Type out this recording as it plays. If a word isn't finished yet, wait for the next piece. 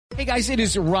Hey guys, it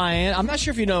is Ryan. I'm not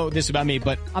sure if you know this about me,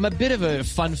 but I'm a bit of a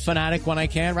fun fanatic when I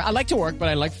can. I like to work, but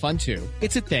I like fun too.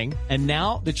 It's a thing. And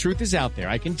now the truth is out there.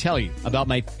 I can tell you about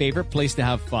my favorite place to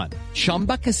have fun.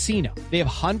 Chumba Casino. They have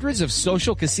hundreds of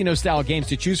social casino style games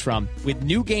to choose from with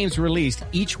new games released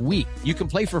each week. You can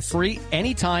play for free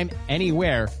anytime,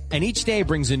 anywhere. And each day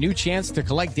brings a new chance to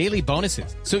collect daily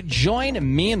bonuses. So join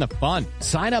me in the fun.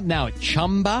 Sign up now at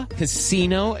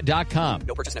ChumbaCasino.com.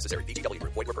 No purchase necessary. VGW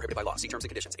Group. Void where prohibited by law. See terms and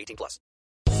conditions. 18+.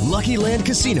 Lucky Land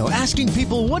Casino, asking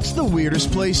people, what's the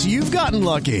weirdest place you've gotten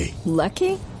lucky?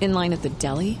 Lucky? In line at the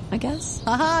deli, I guess?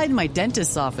 Aha, in my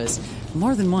dentist's office.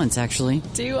 More than once, actually.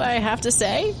 Do I have to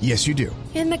say? Yes, you do.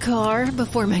 In the car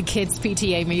before my kids'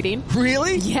 PTA meeting.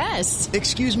 Really? Yes.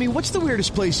 Excuse me, what's the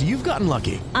weirdest place you've gotten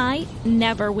lucky? I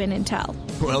never win and tell.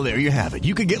 Well, there you have it.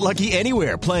 You can get lucky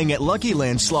anywhere, playing at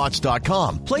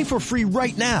LuckyLandSlots.com. Play for free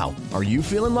right now. Are you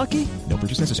feeling lucky? No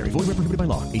purchase necessary. Void where prohibited by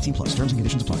law. 18+. Terms and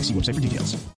conditions apply. See website for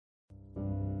details.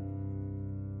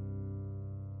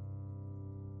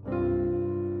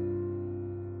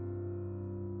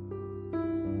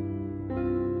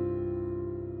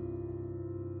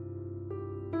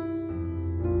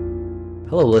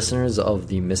 Hello, listeners of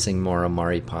the Missing Maura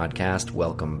Murray podcast.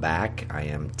 Welcome back. I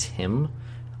am Tim.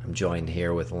 I'm joined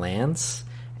here with Lance,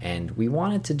 and we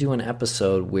wanted to do an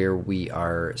episode where we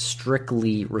are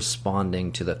strictly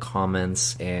responding to the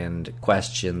comments and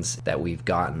questions that we've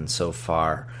gotten so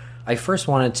far. I first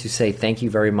wanted to say thank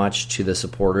you very much to the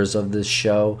supporters of this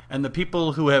show. And the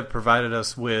people who have provided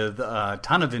us with a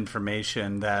ton of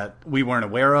information that we weren't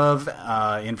aware of,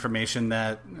 information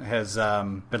that has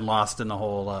been lost in the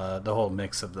whole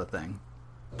mix of the thing.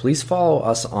 Please follow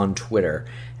us on Twitter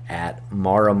at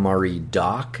Maura Murray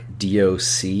Doc,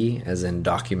 D-O-C, as in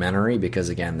documentary, because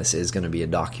again, this is going to be a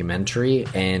documentary.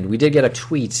 And we did get a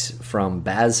tweet from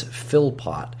Baz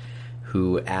Philpott,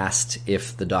 who asked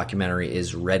if the documentary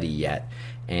is ready yet,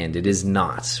 and it is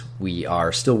not. We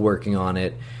are still working on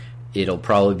it. It'll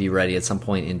probably be ready at some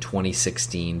point in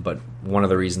 2016, but one of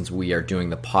the reasons we are doing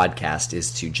the podcast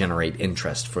is to generate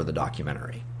interest for the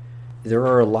documentary. There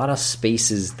are a lot of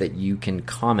spaces that you can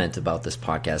comment about this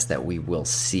podcast that we will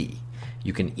see.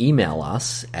 You can email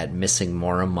us at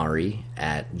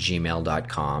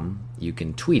missingmauramurray@gmail.com. You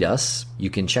can tweet us. You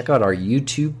can check out our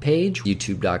YouTube page,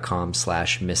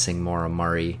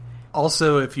 youtube.com/missingmauramurray.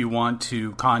 Also, if you want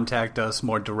to contact us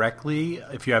more directly,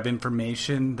 if you have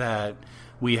information that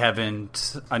we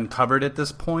haven't uncovered at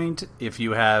this point, if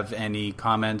you have any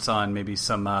comments on maybe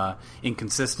some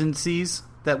inconsistencies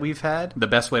that we've had, the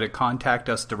best way to contact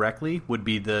us directly would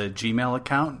be the Gmail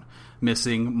account,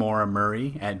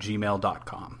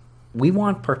 missingmauramurray@gmail.com. We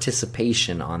want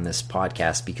participation on this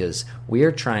podcast because we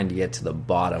are trying to get to the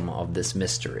bottom of this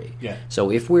mystery. Yeah.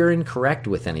 So if we're incorrect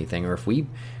with anything, or if we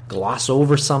gloss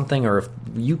over something, or if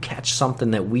you catch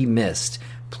something that we missed,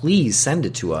 please send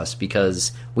it to us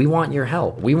because we want your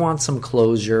help. We want some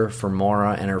closure for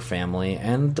Maura and her family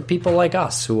and the people like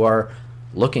us who are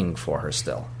looking for her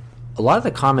still. A lot of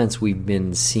the comments we've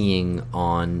been seeing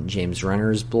on James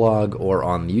Renner's blog or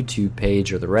on the YouTube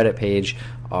page or the Reddit page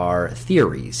are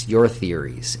theories, your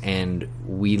theories, and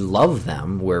we love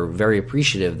them. We're very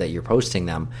appreciative that you're posting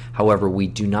them. However, we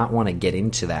do not want to get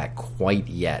into that quite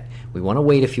yet. We want to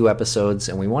wait a few episodes,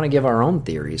 and we want to give our own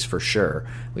theories for sure.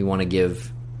 We want to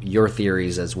give your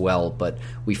theories as well, but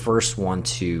we first want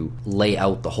to lay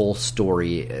out the whole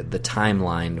story, the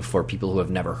timeline for people who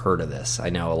have never heard of this. I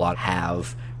know a lot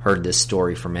have heard this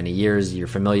story for many years. You're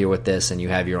familiar with this and you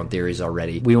have your own theories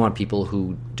already. We want people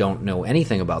who don't know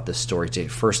anything about this story to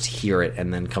first hear it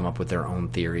and then come up with their own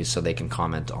theories so they can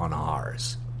comment on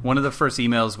ours. One of the first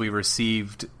emails we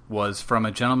received was from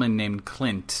a gentleman named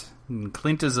Clint. And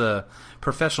Clint is a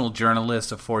professional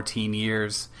journalist of 14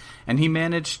 years, and he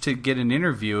managed to get an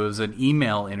interview. It was an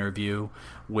email interview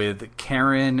with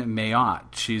Karen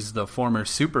Mayotte. She's the former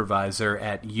supervisor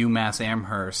at UMass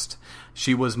Amherst.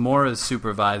 She was Maura's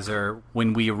supervisor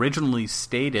when we originally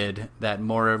stated that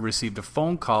Maura received a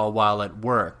phone call while at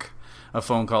work, a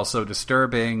phone call so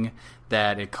disturbing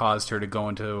that it caused her to go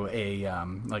into a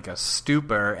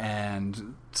stupor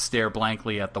and stare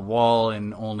blankly at the wall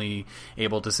and only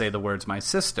able to say the words, "my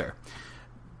sister."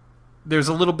 There's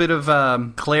a little bit of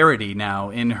clarity now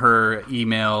in her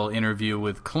email interview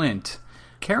with Clint.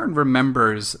 Karen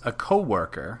remembers a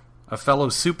coworker, a fellow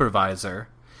supervisor,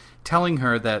 telling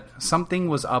her that something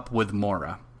was up with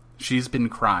Maura. She's been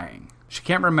crying. She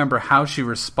can't remember how she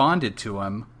responded to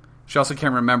him. She also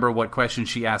can't remember what question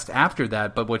she asked after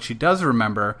that, but what she does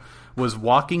remember was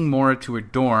walking Maura to her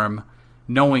dorm,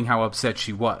 knowing how upset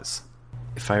she was.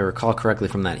 If I recall correctly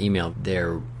from that email,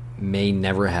 there may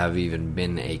never have even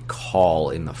been a call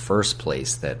in the first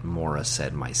place that Maura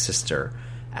said "my sister"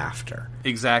 after.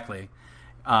 Exactly.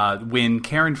 When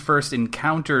Karen first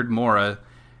encountered Maura,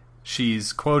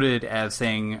 she's quoted as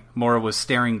saying, "Maura was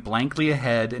staring blankly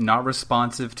ahead and not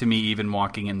responsive to me even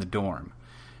walking in the dorm."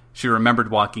 She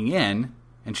remembered walking in,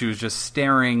 and she was just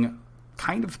staring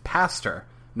kind of past her,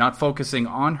 not focusing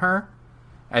on her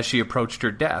as she approached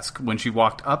her desk. When she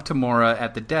walked up to Maura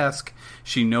at the desk,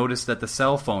 she noticed that the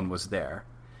cell phone was there.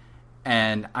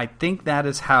 And I think that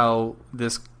is how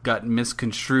this got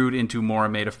misconstrued into Maura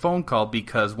made a phone call,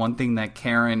 because one thing that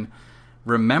Karen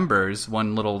remembers,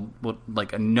 one little,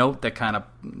 like a note that kind of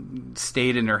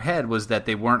stayed in her head, was that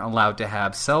they weren't allowed to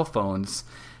have cell phones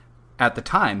at the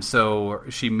time. So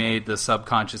she made the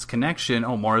subconscious connection,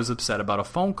 oh, Maura's upset about a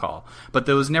phone call. But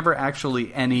there was never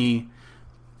actually any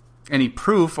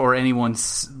proof or anyone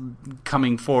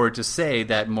coming forward to say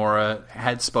that Maura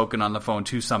had spoken on the phone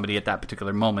to somebody at that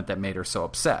particular moment that made her so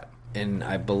upset. And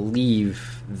I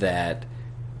believe that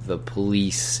the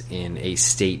police, in a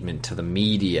statement to the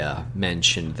media,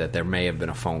 mentioned that there may have been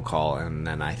a phone call, and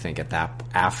then I think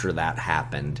after that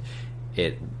happened,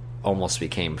 it almost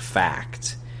became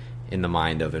fact in the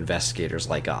mind of investigators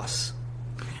like us.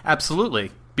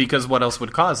 Absolutely, because what else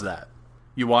would cause that?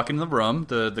 You walk into the room,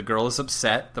 the girl is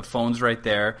upset, the phone's right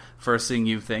there. First thing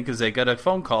you think is they got a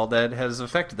phone call that has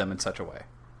affected them in such a way.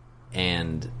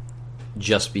 And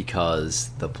just because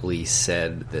the police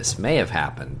said this may have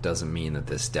happened doesn't mean that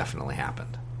this definitely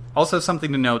happened. Also,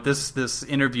 something to note, this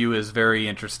interview is very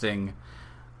interesting.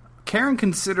 Karen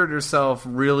considered herself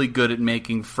really good at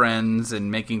making friends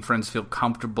and making friends feel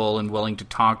comfortable and willing to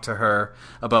talk to her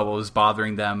about what was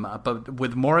bothering them. But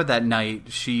with Maura that night,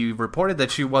 she reported that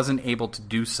she wasn't able to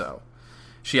do so.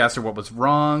 She asked her what was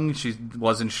wrong. She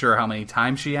wasn't sure how many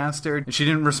times she asked her. She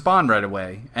didn't respond right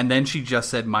away. And then she just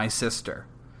said, "my sister,"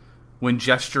 when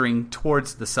gesturing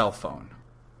towards the cell phone.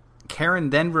 Karen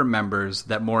then remembers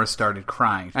that Maura started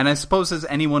crying. And I suppose, as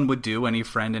anyone would do, any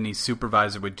friend, any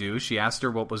supervisor would do, she asked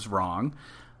her what was wrong.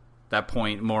 At that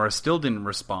point, Maura still didn't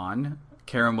respond.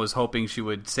 Karen was hoping she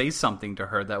would say something to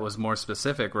her that was more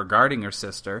specific regarding her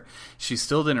sister. She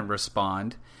still didn't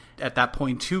respond. At that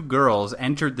point, two girls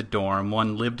entered the dorm.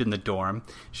 One lived in the dorm.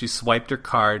 She swiped her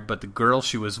card, but the girl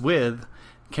she was with,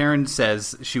 Karen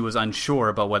says she was unsure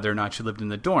about whether or not she lived in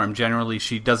the dorm. Generally,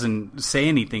 she doesn't say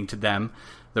anything to them.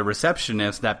 The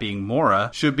receptionist, that being Maura,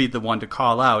 should be the one to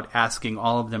call out, asking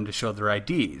all of them to show their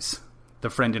IDs. The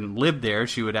friend didn't live there.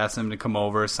 She would ask them to come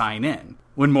over, sign in.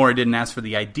 When Maura didn't ask for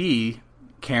the ID,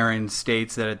 Karen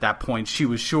states that at that point she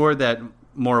was sure that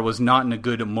Maura was not in a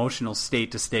good emotional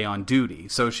state to stay on duty.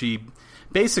 So she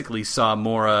basically saw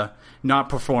Maura not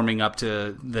performing up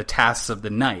to the tasks of the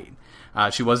night.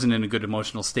 She wasn't in a good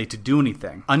emotional state to do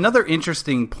anything. Another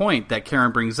interesting point that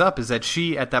Karen brings up is that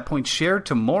she, at that point, shared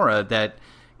to Maura that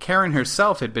Karen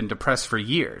herself had been depressed for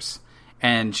years,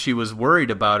 and she was worried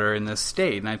about her in this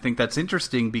state. And I think that's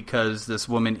interesting because this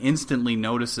woman instantly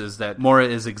notices that Maura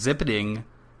is exhibiting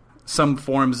some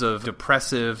forms of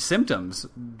depressive symptoms,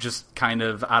 just kind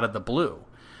of out of the blue.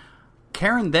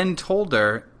 Karen then told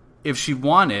her if she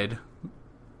wanted,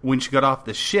 when she got off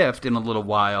the shift in a little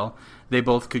while, they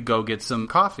both could go get some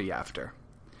coffee after.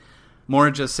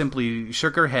 Maura just simply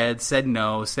shook her head, said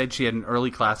no, said she had an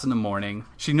early class in the morning.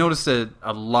 She noticed a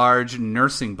large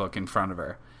nursing book in front of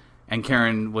her, and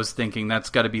Karen was thinking that's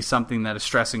got to be something that is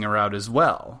stressing her out as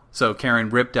well. So Karen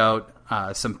ripped out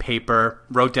some paper,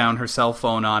 wrote down her cell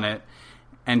phone on it,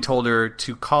 and told her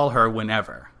to call her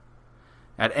whenever.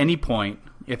 At any point,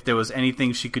 if there was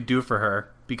anything she could do for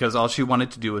her, because all she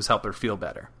wanted to do was help her feel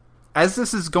better. As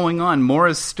this is going on,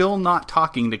 Maura's still not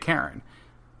talking to Karen.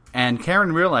 And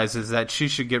Karen realizes that she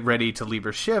should get ready to leave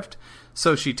her shift,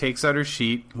 so she takes out her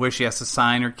sheet where she has to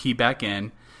sign her key back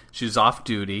in. She's off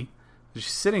duty. She's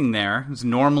sitting there, as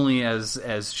normally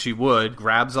as she would,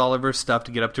 grabs all of her stuff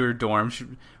to get up to her dorm. She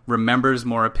remembers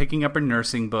Maura picking up her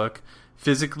nursing book,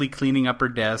 physically cleaning up her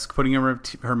desk, putting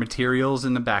her materials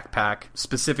in the backpack,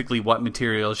 specifically what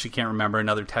materials, she can't remember,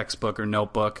 another textbook or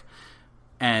notebook.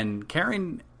 And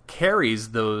Karen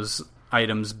carries those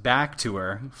items back to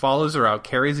her, follows her out,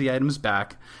 carries the items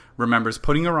back, remembers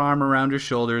putting her arm around her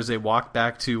shoulders. They walk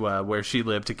back to where she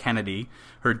lived, to Kennedy,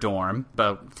 her dorm,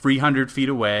 about 300 feet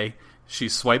away. She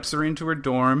swipes her into her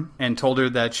dorm and told her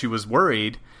that she was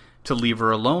worried to leave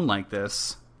her alone like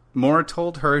this. Maura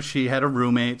told her she had a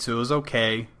roommate, so it was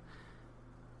okay.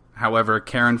 However,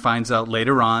 Karen finds out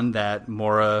later on that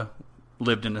Maura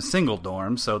lived in a single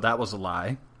dorm, so that was a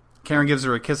lie. Karen gives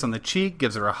her a kiss on the cheek,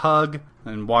 gives her a hug,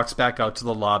 and walks back out to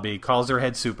the lobby, calls her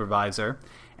head supervisor,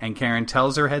 and Karen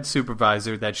tells her head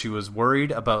supervisor that she was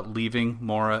worried about leaving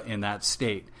Maura in that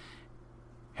state.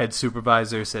 Head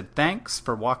supervisor said thanks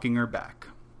for walking her back.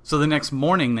 So the next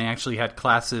morning, they actually had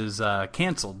classes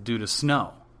canceled due to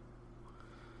snow.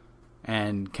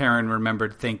 And Karen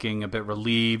remembered thinking a bit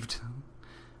relieved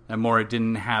that Maura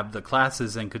didn't have the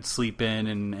classes and could sleep in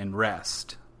and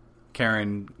rest.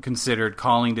 Karen considered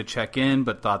calling to check in,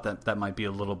 but thought that might be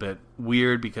a little bit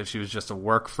weird because she was just a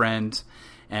work friend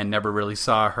and never really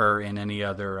saw her in any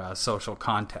other social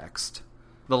context.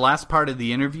 The last part of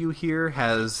the interview here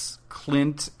has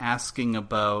Clint asking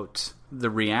about the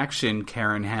reaction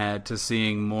Karen had to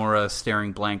seeing Maura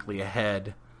staring blankly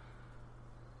ahead,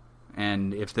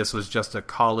 and if this was just a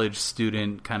college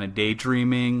student kind of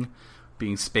daydreaming,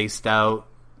 being spaced out.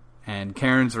 And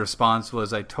Karen's response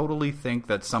was, I totally think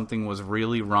that something was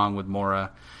really wrong with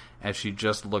Maura, as she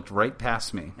just looked right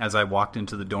past me as I walked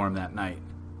into the dorm that night,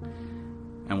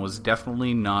 and was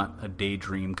definitely not a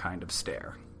daydream kind of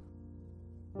stare.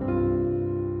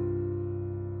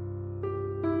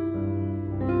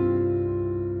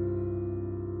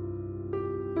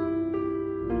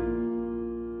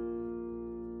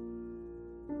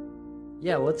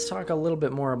 Yeah, let's talk a little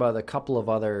bit more about a couple of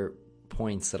other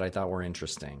points that I thought were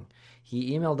interesting.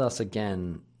 He emailed us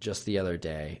again just the other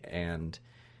day, and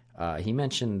he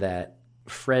mentioned that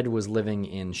Fred was living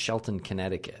in Shelton,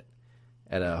 Connecticut,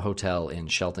 at a hotel in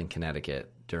Shelton,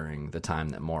 Connecticut during the time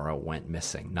that Maura went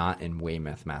missing, not in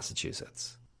Weymouth,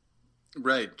 Massachusetts.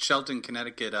 Right. Shelton,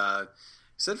 Connecticut,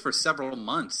 said for several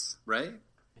months, right?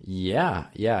 Yeah.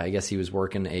 I guess he was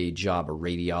working a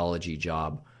radiology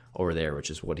job over there,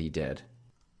 which is what he did.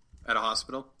 At a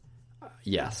hospital?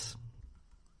 Yes.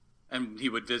 And he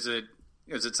would visit,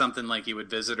 is it something like he would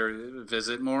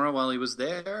visit Maura while he was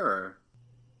there, or?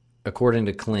 According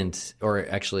to Clint, or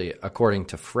actually according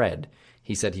to Fred,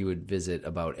 he said he would visit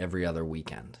about every other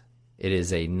weekend. It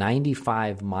is a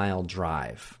 95-mile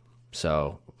drive,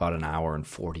 so about an hour and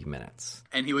 40 minutes.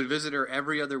 And he would visit her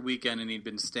every other weekend, and he'd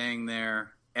been staying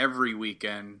there every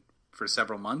weekend for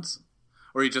several months?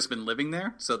 Or he'd just been living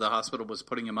there, so the hospital was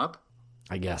putting him up?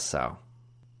 I guess so.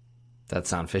 That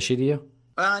sound fishy to you?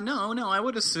 No. I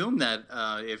would assume that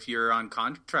if you're on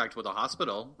contract with a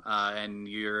hospital and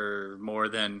you're more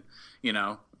than,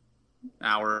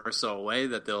 hour or so away,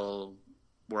 that they'll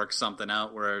work something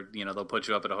out where, they'll put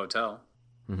you up at a hotel.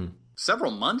 Mm-hmm.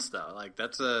 Several months, though. Like,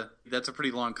 that's a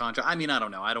pretty long contract. I mean, I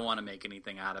don't know. I don't want to make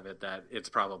anything out of it that it's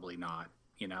probably not,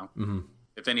 Mm-hmm.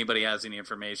 If anybody has any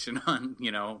information on,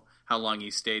 how long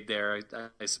he stayed there,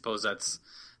 I suppose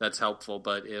that's helpful.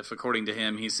 But if, according to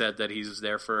him, he said that he was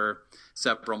there for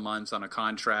several months on a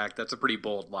contract, that's a pretty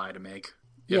bold lie to make.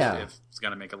 If he's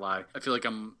going to make a lie. I feel like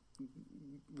I'm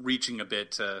reaching a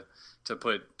bit to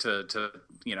put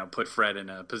Fred in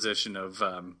a position of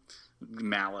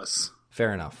malice.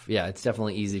 Fair enough. Yeah, it's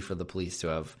definitely easy for the police to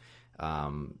have,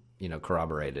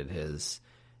 corroborated his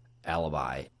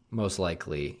alibi. Most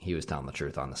likely he was telling the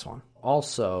truth on this one.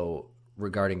 Also,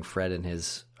 regarding Fred and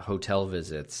his hotel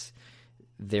visits,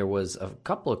 there was a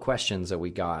couple of questions that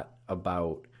we got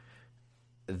about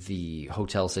the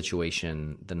hotel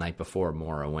situation the night before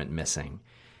Maura went missing.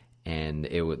 And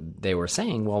they were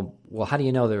saying, well, how do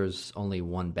you know there's only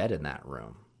one bed in that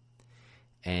room?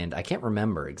 And I can't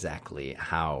remember exactly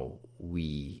how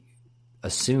we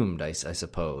assumed, I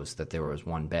suppose, that there was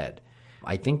one bed.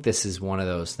 I think this is one of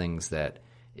those things that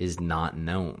is not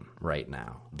known right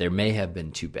now. There may have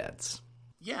been two beds.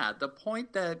 Yeah, the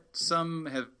point that some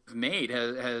have made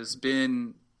has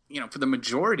been, for the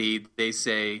majority, they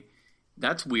say,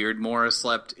 that's weird, Maura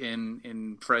slept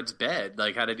in Fred's bed.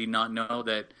 Like, how did he not know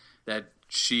that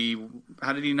she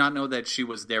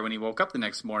was there when he woke up the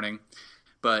next morning?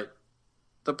 But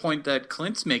the point that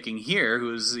Clint's making here,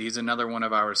 he's another one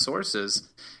of our sources,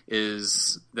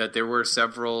 is that there were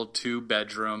several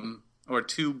two-bed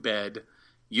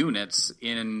units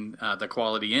in the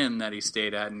Quality Inn that he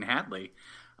stayed at in Hadley.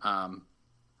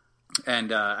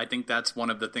 And I think that's one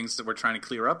of the things that we're trying to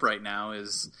clear up right now,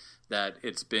 is that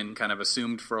it's been kind of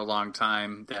assumed for a long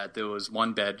time that there was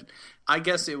one bed. I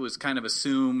guess it was kind of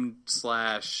assumed /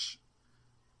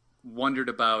 wondered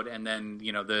about, and then,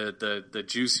 the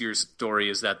juicier story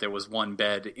is that there was one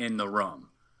bed in the room.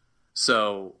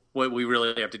 So what we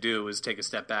really have to do is take a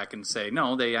step back and say,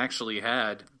 no, they actually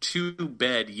had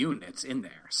 2-bed units in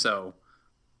there. So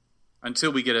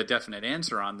until we get a definite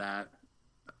answer on that,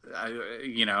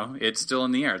 it's still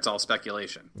in the air. It's all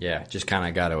speculation. Yeah, just kind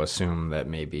of got to assume that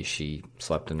maybe she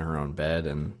slept in her own bed,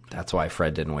 and that's why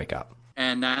Fred didn't wake up.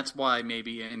 And that's why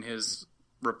maybe in his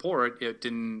report he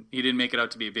didn't make it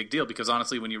out to be a big deal, because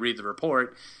honestly, when you read the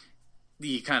report,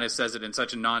 he kind of says it in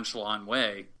such a nonchalant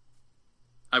way.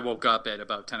 I woke up at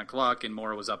about 10 o'clock and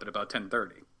Maura was up at about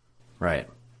 10:30. Right.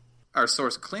 Our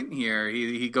source Clint here,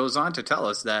 he goes on to tell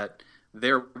us that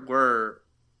there were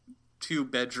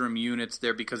 2-bedroom units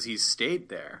there because he's stayed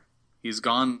there. He's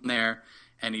gone there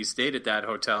and he stayed at that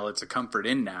hotel. It's a Comfort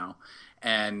Inn now.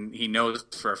 And he knows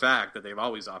for a fact that they've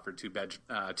always offered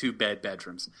 2-bed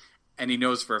bedrooms. And he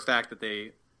knows for a fact that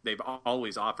they've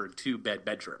always offered 2-bed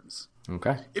bedrooms.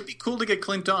 Okay. It'd be cool to get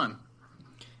Clint on.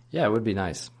 Yeah, it would be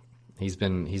nice. He's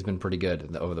been pretty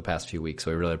good over the past few weeks,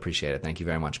 so we really appreciate it. Thank you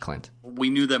very much, Clint.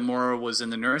 We knew that Maura was in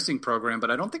the nursing program,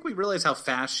 but I don't think we realized how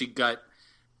fast she got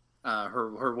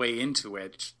her way into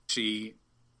it. She,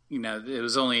 it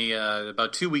was only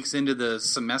about 2 weeks into the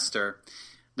semester,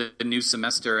 the new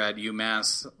semester at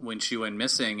UMass, when she went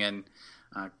missing, and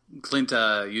Clint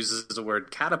uses the word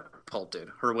catapulted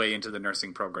her way into the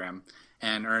nursing program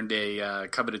and earned a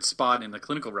coveted spot in the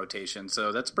clinical rotation.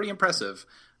 So that's pretty impressive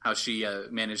how she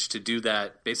managed to do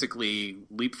that, basically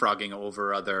leapfrogging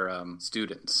over other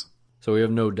students. So we have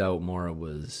no doubt Maura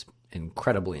was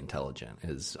incredibly intelligent,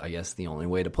 is, I guess, the only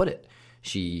way to put it.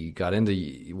 She got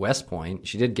into West Point.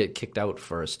 She did get kicked out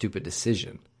for a stupid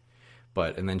decision.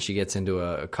 And then she gets into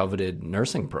a coveted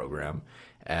nursing program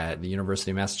at the University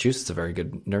of Massachusetts, a very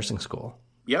good nursing school.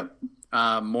 Yep.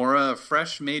 Maura, a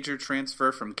fresh major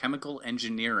transfer from chemical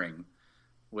engineering,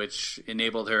 which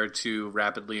enabled her to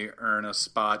rapidly earn a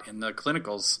spot in the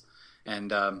clinicals.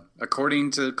 And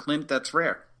according to Clint, that's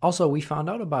rare. Also, we found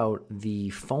out about the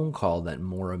phone call that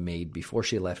Maura made before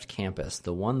she left campus,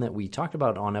 the one that we talked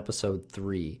about on episode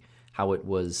 3, how it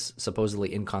was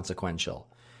supposedly inconsequential.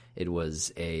 It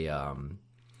was a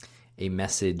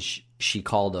message. She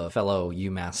called a fellow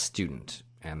UMass student,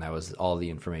 and that was all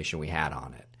the information we had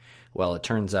on it. Well, it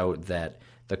turns out that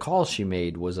the call she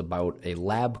made was about a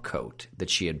lab coat that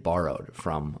she had borrowed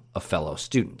from a fellow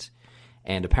student.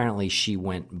 And apparently she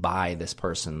went by this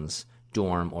person's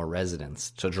dorm or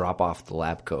residence to drop off the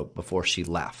lab coat before she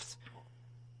left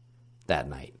that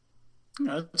night.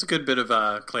 That's a good bit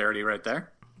of clarity right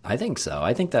there. I think so.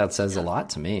 I think that says a lot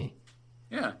to me.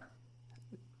 Yeah.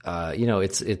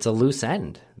 It's a loose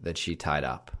end that she tied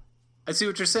up. I see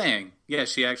what you're saying. Yeah,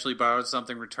 she actually borrowed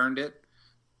something, returned it.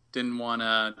 Didn't want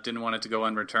it to go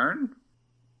unreturned.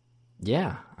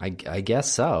 Yeah, I guess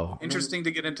so. Interesting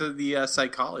to get into the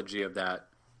psychology of that.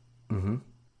 Mm-hmm.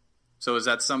 So is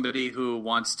that somebody who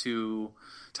wants to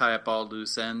tie up all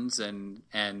loose ends and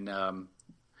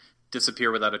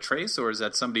disappear without a trace, or is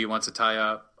that somebody who wants to tie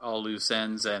up all loose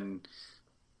ends and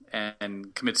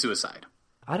commit suicide?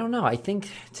 I don't know. I think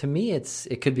to me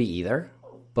it could be either,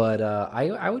 but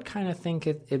I would kind of think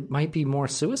it might be more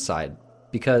suicide,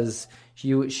 because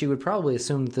she would probably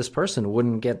assume that this person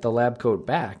wouldn't get the lab coat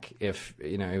back if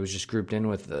it was just grouped in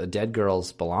with a dead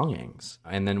girl's belongings.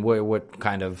 And then what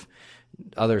kind of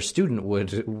other student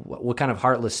what kind of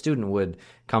heartless student would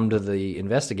come to the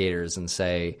investigators and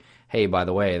say, hey, by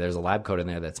the way, there's a lab coat in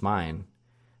there that's mine?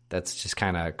 That's just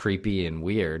kind of creepy and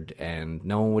weird, and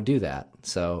no one would do that.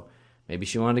 So maybe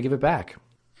she wanted to give it back.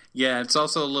 Yeah, it's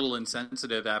also a little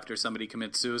insensitive after somebody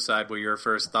commits suicide where your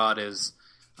first thought is,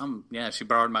 she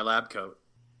borrowed my lab coat.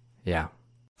 Yeah.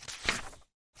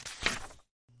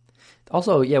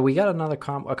 Also, we got a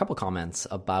couple comments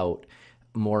about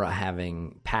Maura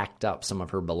having packed up some of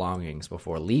her belongings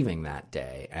before leaving that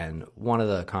day. And one of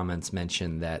the comments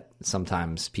mentioned that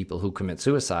sometimes people who commit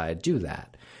suicide do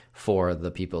that for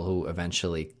the people who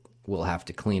eventually will have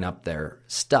to clean up their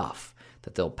stuff,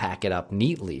 that they'll pack it up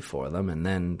neatly for them and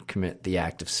then commit the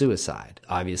act of suicide.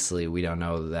 Obviously, we don't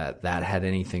know that had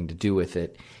anything to do with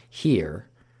it here,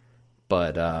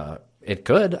 but it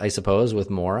could, I suppose, with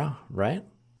Maura, right?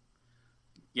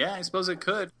 Yeah, I suppose it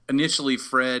could. Initially,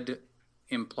 Fred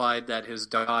implied that his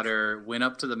daughter went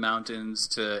up to the mountains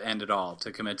to end it all,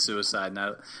 to commit suicide. And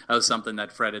that was something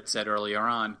that Fred had said earlier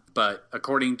on. But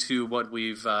according to what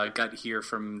we've got here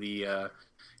from the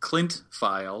Clint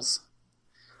files,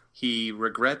 he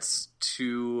regrets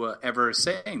to ever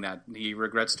saying that. He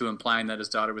regrets to implying that his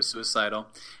daughter was suicidal.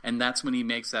 And that's when he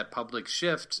makes that public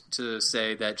shift to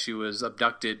say that she was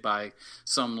abducted by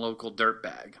some local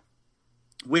dirtbag,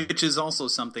 which is also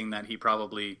something that he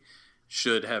probably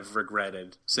should have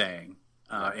regretted saying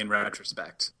in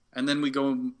retrospect. And then we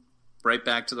go right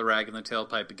back to the rag in the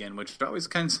tailpipe again, which always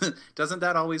doesn't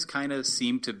that always kind of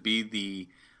seem to be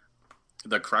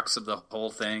the crux of the whole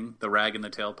thing? The rag in the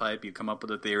tailpipe. You come up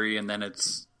with a theory, and then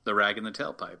it's the rag in the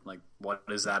tailpipe. Like, what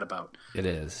is that about? It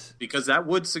is. Because that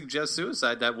would suggest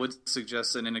suicide. That would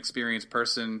suggest an inexperienced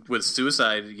person with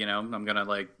suicide. I'm going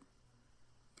to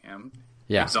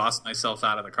exhaust myself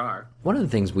out of the car. One of the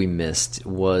things we missed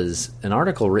was an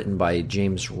article written by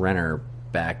James Renner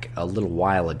back a little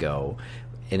while ago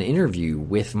an interview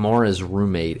with Maura's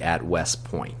roommate at West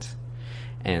Point.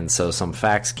 And so some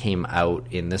facts came out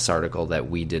in this article that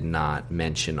we did not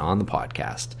mention on the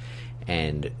podcast.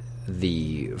 And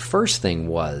the first thing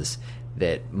was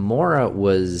that Maura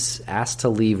was asked to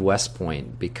leave West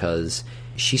Point because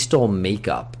she stole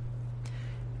makeup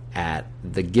at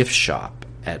the gift shop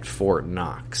at Fort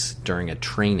Knox during a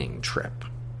training trip.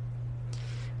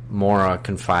 Maura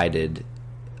confided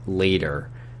later,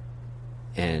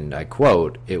 and I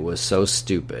quote, "It was so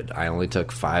stupid. I only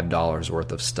took $5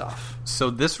 worth of stuff." So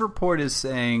this report is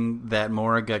saying that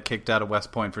Maura got kicked out of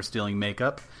West Point for stealing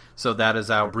makeup. So that is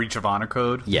our breach of honor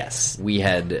code? Yes. We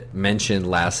had mentioned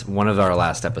one of our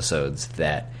last episodes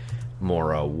that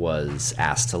Maura was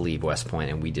asked to leave West Point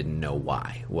and we didn't know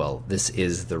why. Well, this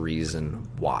is the reason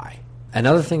why.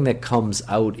 Another thing that comes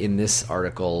out in this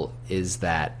article is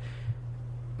that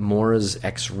Maura's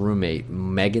ex-roommate,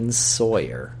 Megan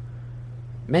Sawyer,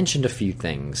 mentioned a few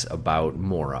things about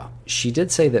Maura. She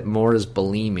did say that Maura's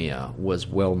bulimia was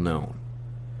well known.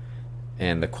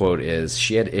 And the quote is,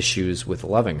 she had issues with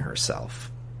loving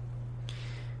herself.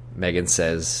 Megan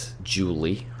says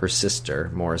Julie, her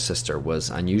sister, Maura's sister, was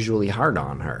unusually hard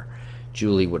on her.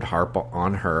 Julie would harp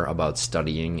on her about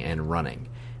studying and running,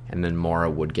 and then Maura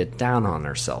would get down on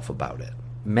herself about it.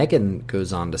 Megan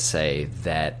goes on to say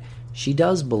that she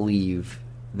does believe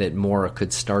that Maura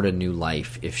could start a new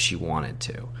life if she wanted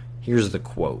to. Here's the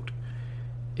quote.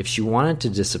 "If she wanted to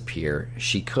disappear,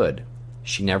 she could.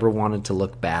 She never wanted to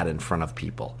look bad in front of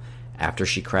people. After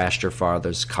she crashed her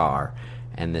father's car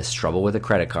and this trouble with the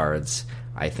credit cards,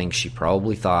 I think she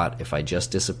probably thought if I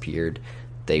just disappeared,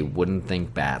 they wouldn't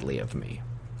think badly of me.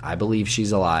 I believe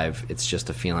she's alive. It's just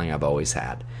a feeling I've always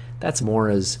had." That's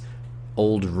Maura's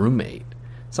old roommate,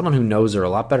 someone who knows her a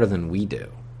lot better than we do.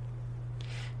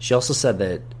 She also said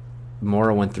that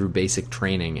Maura went through basic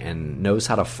training and knows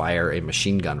how to fire a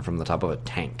machine gun from the top of a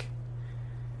tank.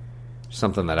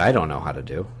 Something that I don't know how to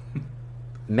do.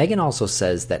 Megan also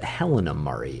says that Helena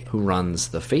Murray, who runs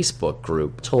the Facebook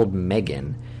group, told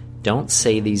Megan, "Don't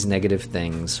say these negative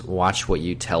things, watch what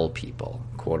you tell people,"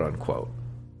 quote unquote.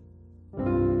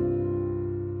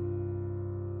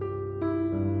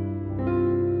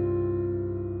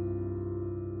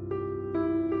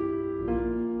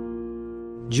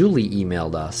 Julie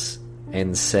emailed us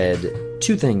and said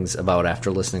two things about after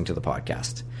listening to the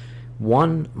podcast.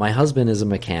 One, my husband is a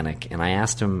mechanic, and I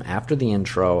asked him after the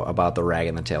intro about the rag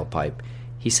in the tailpipe.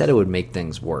 He said it would make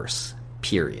things worse,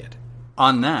 period.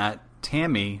 On that,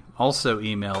 Tammy also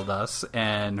emailed us,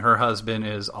 and her husband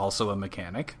is also a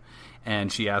mechanic,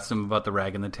 and she asked him about the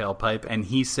rag in the tailpipe, and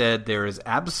he said there is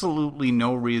absolutely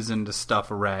no reason to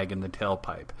stuff a rag in the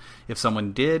tailpipe. If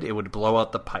someone did, it would blow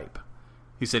out the pipe.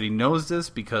 He said he knows this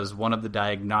because one of the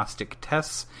diagnostic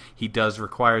tests he does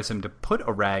requires him to put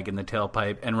a rag in the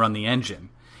tailpipe and run the engine.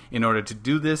 In order to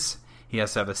do this, he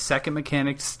has to have a second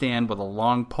mechanic stand with a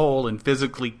long pole and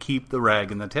physically keep the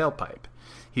rag in the tailpipe.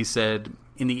 He said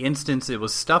in the instance it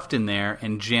was stuffed in there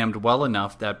and jammed well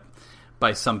enough that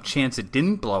by some chance it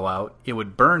didn't blow out, it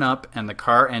would burn up and the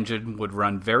car engine would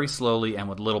run very slowly and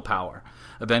with little power.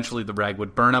 Eventually the rag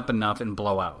would burn up enough and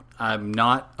blow out. I'm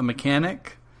not a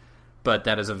mechanic, but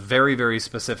that is a very, very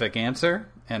specific answer,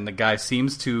 and the guy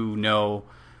seems to know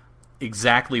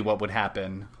exactly what would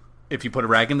happen if you put a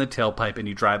rag in the tailpipe and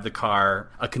you drive the car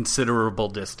a considerable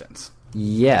distance.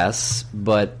 Yes,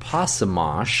 but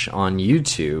Passamash on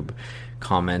YouTube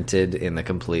commented in the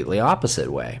completely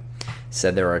opposite way.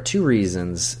 Said there are two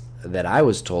reasons that I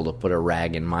was told to put a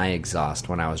rag in my exhaust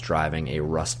when I was driving a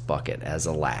rust bucket as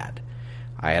a lad.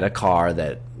 I had a car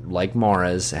that, like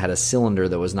Maura's, had a cylinder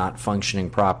that was not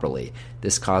functioning properly.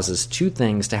 This causes two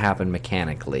things to happen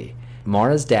mechanically.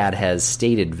 Maura's dad has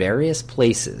stated various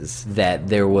places that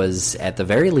there was, at the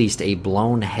very least, a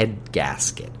blown head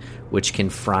gasket, which can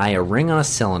fry a ring on a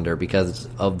cylinder because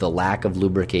of the lack of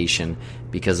lubrication,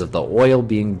 because of the oil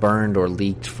being burned or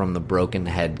leaked from the broken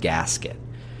head gasket.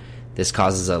 This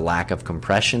causes a lack of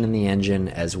compression in the engine,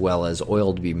 as well as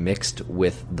oil to be mixed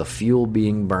with the fuel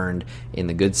being burned in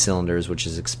the good cylinders, which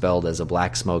is expelled as a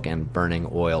black smoke and burning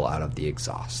oil out of the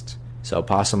exhaust. So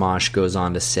Passamash goes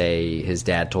on to say his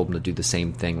dad told him to do the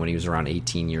same thing when he was around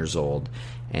 18 years old,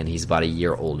 and he's about a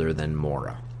year older than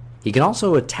Maura. He can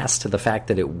also attest to the fact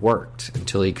that it worked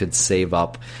until he could save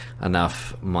up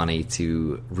enough money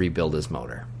to rebuild his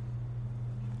motor.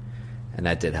 And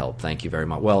that did help. Thank you very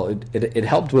much. Well, it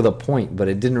helped with a point, but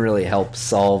it didn't really help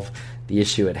solve the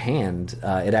issue at hand.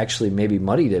 It actually maybe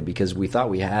muddied it because we thought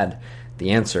we had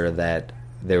the answer that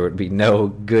there would be no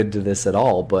good to this at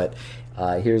all. But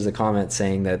here's a comment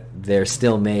saying that there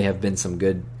still may have been some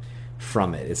good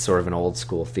from it. It's sort of an old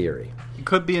school theory. It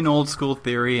could be an old school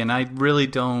theory, and I really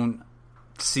don't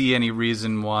see any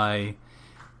reason why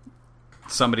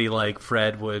somebody like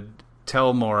Fred would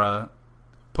tell Maura,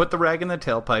 put the rag in the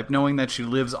tailpipe, knowing that she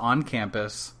lives on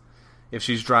campus. If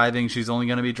she's driving, she's only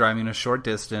going to be driving a short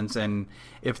distance, and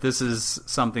if this is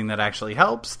something that actually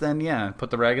helps, then yeah,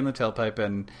 put the rag in the tailpipe,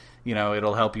 and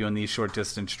it'll help you in these short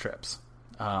distance trips.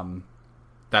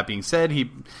 That being said, he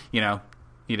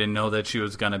didn't know that she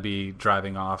was going to be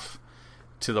driving off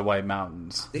to the White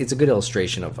Mountains. It's a good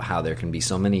illustration of how there can be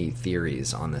so many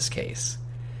theories on this case.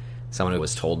 Someone who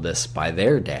was told this by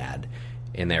their dad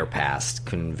in their past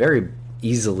can very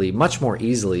easily, much more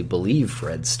easily, believe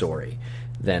Fred's story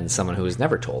than someone who was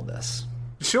never told this.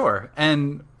 Sure,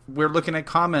 and we're looking at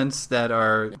comments that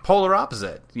are polar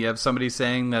opposite. You have somebody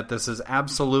saying that this is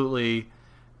absolutely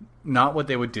not what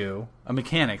they would do. A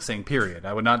mechanic saying, period,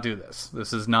 I would not do this.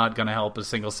 This is not going to help a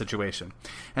single situation.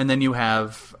 And then you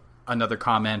have another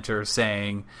commenter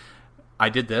saying, I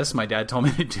did this, my dad told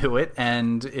me to do it,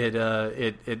 and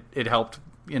it helped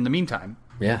in the meantime.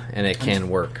 Yeah, and it can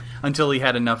work. Until he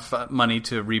had enough money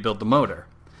to rebuild the motor.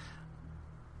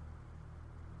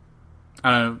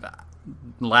 I don't know.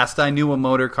 Last I knew, a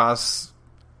motor costs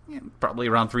probably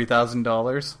around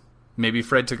 $3,000. Maybe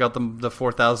Fred took out the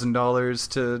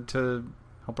 $4,000 to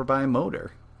help her buy a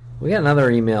motor. We got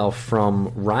another email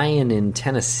from Ryan in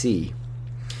Tennessee,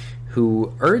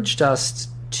 who urged us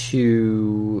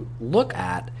to look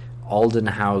at Alden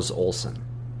Howes Olson.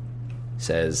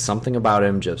 Says something about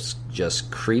him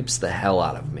just creeps the hell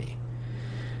out of me.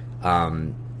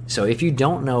 So if you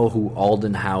don't know who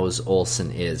Alden Howes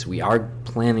Olson is, we are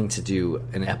planning to do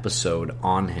an episode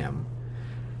on him.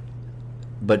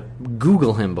 But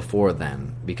Google him before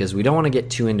then, because we don't want to get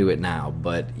too into it now,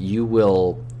 but you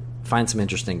will find some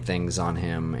interesting things on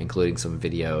him, including some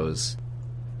videos.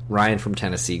 Ryan from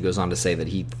Tennessee goes on to say that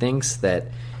he thinks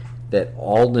that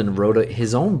Alden wrote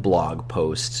his own blog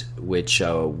post, which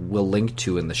we'll link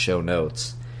to in the show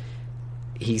notes.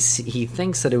 He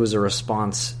thinks that it was a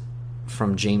response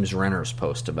from James Renner's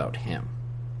post about him.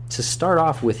 To start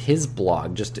off with his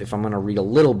blog, just if I'm going to read a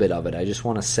little bit of it, I just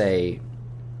want to say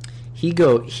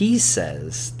he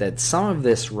says that some of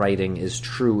this writing is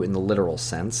true in the literal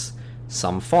sense,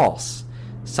 some false.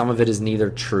 Some of it is neither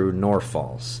true nor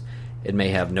false. It may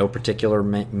have no particular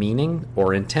meaning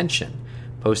or intention.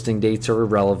 Posting dates are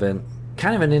irrelevant.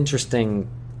 Kind of an interesting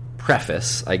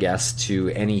preface, I guess, to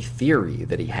any theory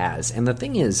that he has. And the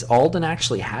thing is, Alden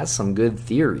actually has some good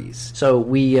theories. So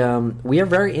we are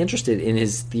very interested in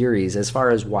his theories as far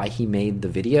as why he made the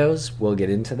videos. We'll get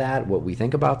into that, what we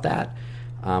think about that.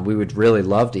 We would really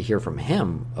love to hear from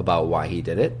him about why he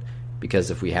did it,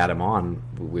 because if we had him on,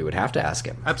 we would have to ask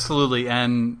him. Absolutely.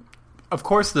 And of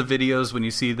course the videos, when you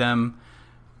see them,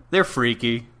 they're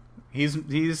freaky.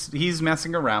 He's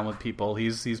messing around with people.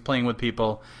 He's playing with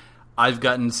people. I've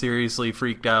gotten seriously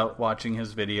freaked out watching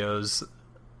his videos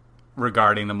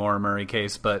regarding the Maura Murray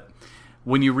case, but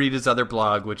when you read his other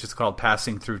blog, which is called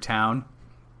Passing Through Town,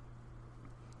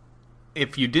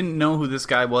 if you didn't know who this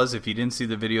guy was, if you didn't see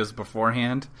the videos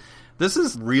beforehand, this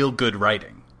is real good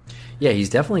writing. Yeah, he's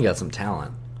definitely got some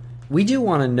talent. We do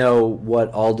want to know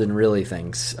what Alden really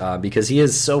thinks, because he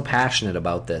is so passionate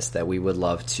about this that we would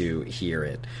love to hear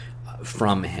it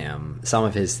from him. Some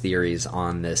of his theories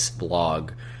on this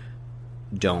blog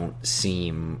don't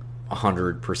seem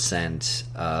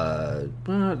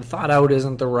 100% thought out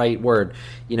isn't the right word.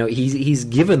 He's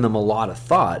given them a lot of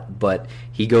thought, but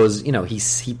he goes,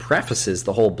 he prefaces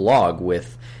the whole blog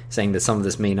with saying that some of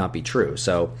this may not be true.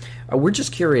 So we're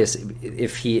just curious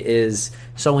if he is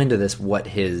so into this, what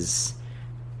his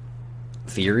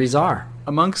theories are.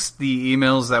 Amongst the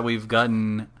emails that we've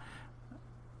gotten,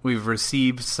 we've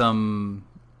received some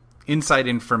inside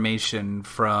information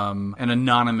from an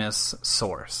anonymous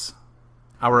source.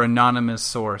 Our anonymous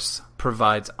source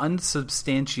provides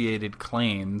unsubstantiated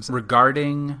claims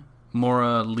regarding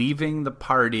Maura leaving the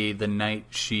party the night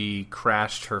she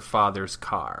crashed her father's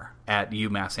car at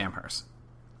UMass Amherst.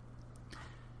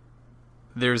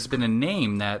 There's been a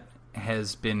name that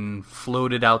has been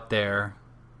floated out there,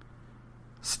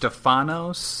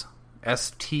 Stefanos,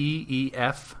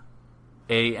 Stefanos,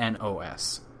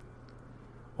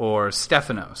 or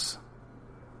Stephanos,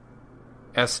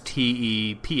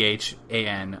 Stephanos.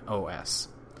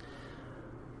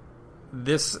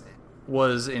 This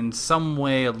was in some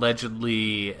way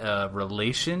allegedly a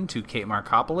relation to Kate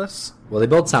Markopoulos. Well, they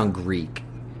both sound Greek,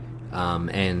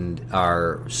 and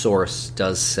our source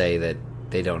does say that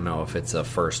they don't know if it's a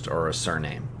first or a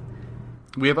surname.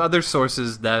 We have other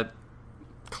sources that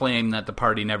claim that the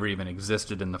party never even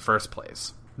existed in the first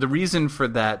place. The reason for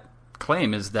that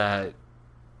claim is that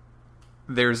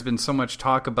there's been so much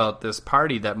talk about this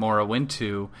party that Maura went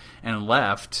to and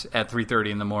left at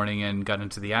 3:30 in the morning and got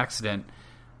into the accident.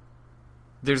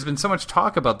 There's been so much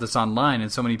talk about this online,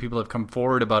 and so many people have come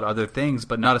forward about other things,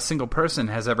 but not a single person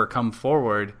has ever come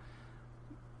forward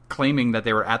claiming that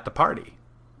they were at the party.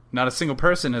 Not a single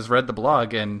person has read the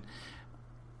blog and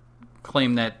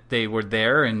claimed that they were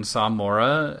there and saw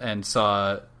Maura and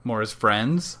saw Maura's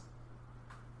friends.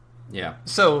 Yeah.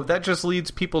 So that just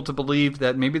leads people to believe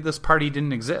that maybe this party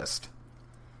didn't exist.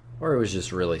 Or it was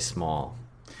just really small.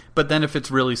 But then if it's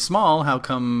really small, how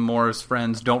come Maura's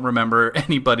friends don't remember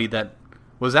anybody that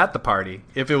was at the party?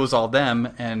 If it was all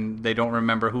them and they don't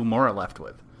remember who Maura left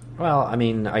with? Well, I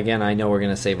mean, again, I know we're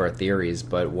going to save our theories,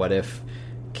 but what if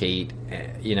Kate,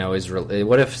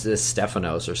 what if this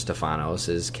Stefanos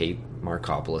is Kate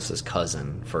Markopoulos'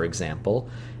 cousin, for example,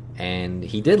 and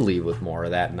he did leave with Maura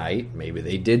that night. Maybe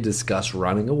they did discuss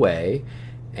running away,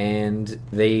 and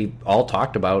they all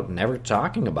talked about never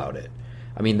talking about it.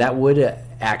 I mean, that would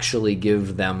actually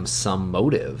give them some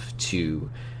motive to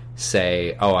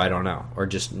say, oh, I don't know, or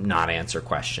just not answer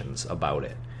questions about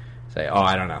it. Say, oh,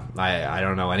 I don't know. I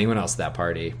don't know anyone else at that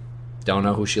party. Don't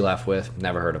know who she left with.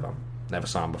 Never heard of him. Never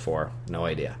saw him before. No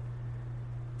idea.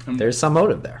 There's some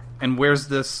motive there. And where's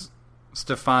this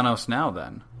Stefanos now,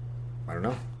 then? I don't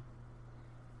know.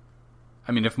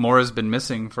 I mean, if Maura's been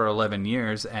missing for 11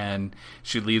 years and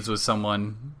she leaves with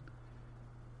someone,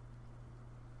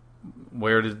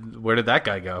 where did that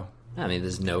guy go? I mean,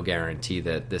 there's no guarantee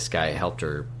that this guy helped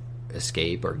her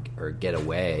escape or get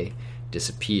away,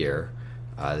 disappear.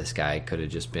 This guy could have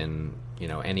just been,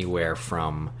 anywhere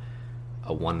from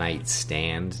a one-night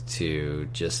stand to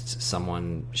just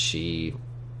someone she,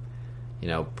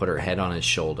 put her head on his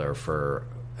shoulder for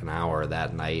an hour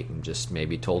that night and just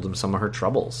maybe told him some of her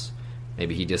troubles.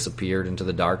 Maybe he disappeared into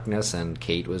the darkness and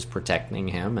Kate was protecting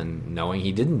him and knowing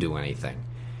he didn't do anything.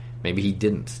 Maybe he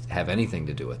didn't have anything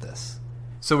to do with this.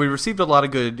 So we received a lot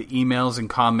of good emails and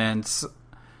comments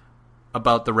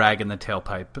about the rag in the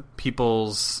tailpipe.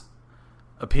 People's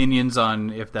opinions on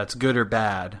if that's good or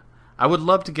bad. I would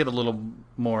love to get a little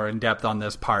more in depth on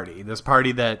this party. This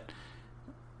party that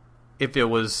if it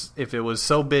was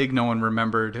so big no one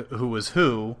remembered who was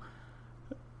who,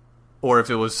 or if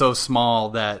it was so small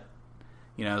that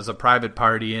it was a private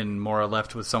party and Maura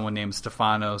left with someone named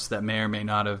Stefanos that may or may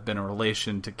not have been a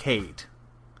relation to Kate.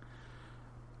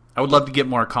 I would love to get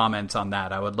more comments on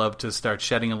that. I would love to start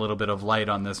shedding a little bit of light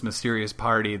on this mysterious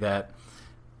party that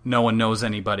no one knows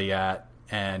anybody at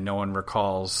and no one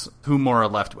recalls who Maura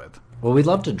left with. Well, we'd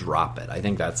love to drop it. I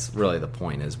think that's really the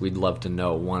point, is we'd love to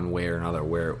know one way or another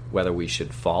whether we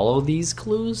should follow these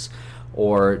clues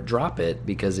or drop it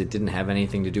because it didn't have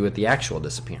anything to do with the actual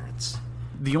disappearance.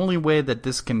 The only way that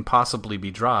this can possibly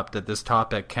be dropped, that this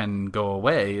topic can go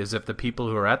away, is if the people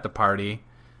who are at the party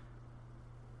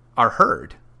are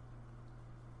heard.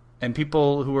 And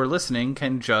people who are listening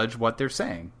can judge what they're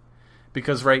saying.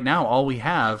 Because right now, all we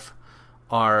have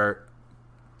are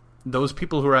those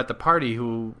people who are at the party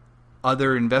who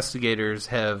other investigators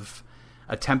have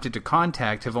attempted to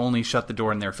contact have only shut the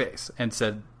door in their face and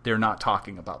said they're not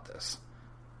talking about this.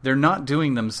 They're not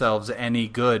doing themselves any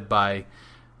good by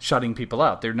shutting people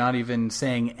out. They're not even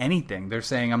saying anything. They're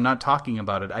saying, I'm not talking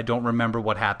about it. I don't remember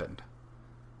what happened.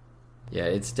 Yeah,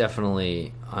 it's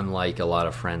definitely unlike a lot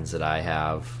of friends that I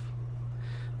have,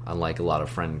 unlike a lot of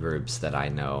friend groups that I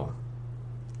know.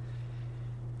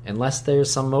 Unless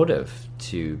there's some motive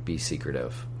to be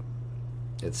secretive.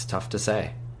 It's tough to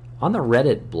say. On the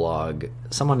Reddit blog,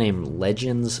 someone named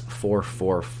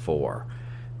Legends444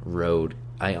 wrote,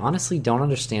 I honestly don't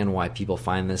understand why people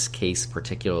find this case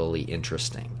particularly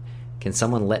interesting. Can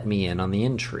someone let me in on the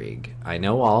intrigue? I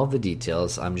know all of the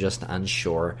details, I'm just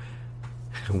unsure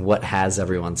what has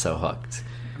everyone so hooked.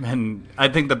 And I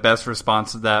think the best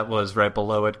response to that was right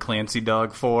below it. Clancy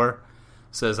Dog 4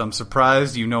 says, I'm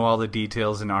surprised you know all the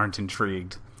details and aren't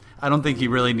intrigued. I don't think he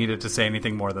really needed to say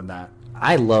anything more than that.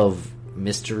 I love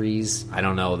mysteries. I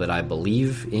don't know that I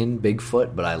believe in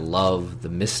Bigfoot, but I love the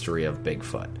mystery of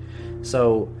Bigfoot.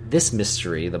 So this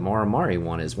mystery, the Maura Murray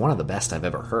one, is one of the best I've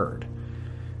ever heard.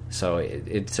 So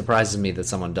it surprises me that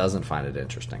someone doesn't find it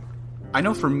interesting. I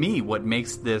know for me what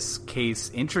makes this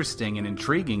case interesting and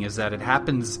intriguing is that it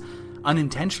happens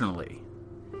unintentionally.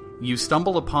 You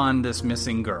stumble upon this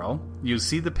missing girl, you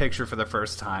see the picture for the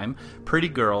first time, pretty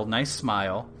girl, nice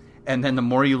smile, and then the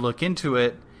more you look into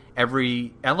it,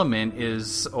 every element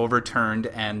is overturned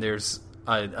and there's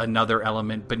another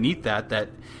element beneath that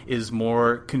is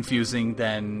more confusing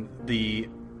than the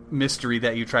mystery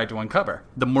that you tried to uncover.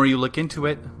 The more you look into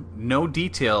it, no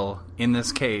detail in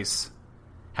this case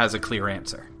has a clear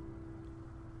answer.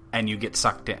 and you get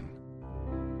sucked in.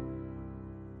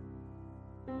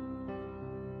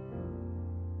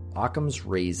 Occam's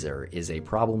razor is a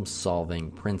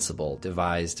problem-solving principle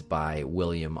devised by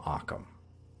William Occam.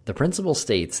 The principle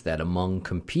states that among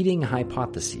competing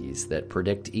hypotheses that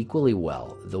predict equally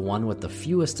well, the one with the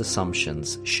fewest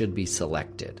assumptions should be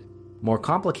selected. More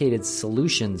complicated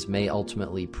solutions may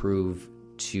ultimately prove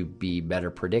to be better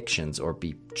predictions or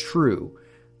be true,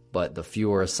 but the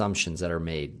fewer assumptions that are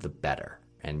made, the better,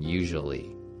 and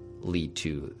usually lead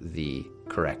to the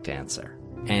correct answer.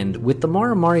 And with the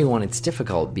Maura Murray one, it's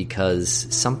difficult because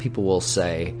some people will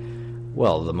say,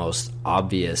 well, the most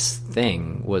obvious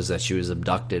thing was that she was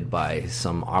abducted by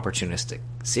some opportunistic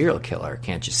serial killer.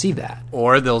 Can't you see that?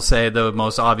 Or they'll say the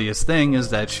most obvious thing is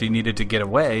that she needed to get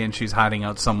away and she's hiding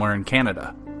out somewhere in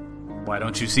Canada. Why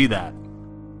don't you see that?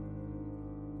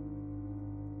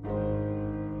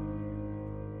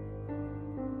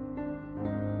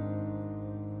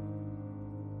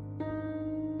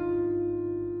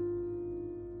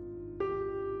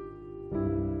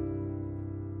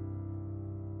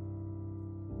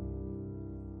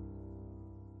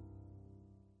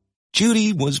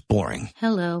 Judy was boring.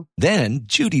 Hello. Then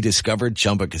Judy discovered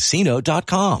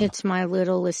ChumbaCasino.com. It's my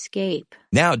little escape.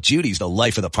 Now Judy's the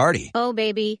life of the party. Oh,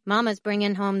 baby, mama's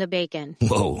bringing home the bacon.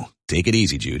 Whoa, take it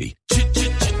easy, Judy.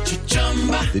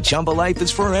 The Chumba life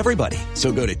is for everybody.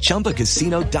 So go to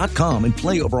ChumbaCasino.com and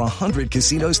play over 100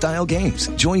 casino-style games.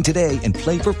 Join today and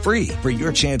play for free for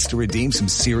your chance to redeem some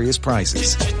serious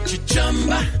prizes.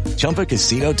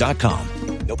 ChumbaCasino.com.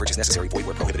 No purchase necessary. Void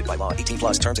where prohibited by law.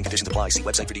 18+ terms and conditions apply. See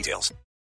website for details.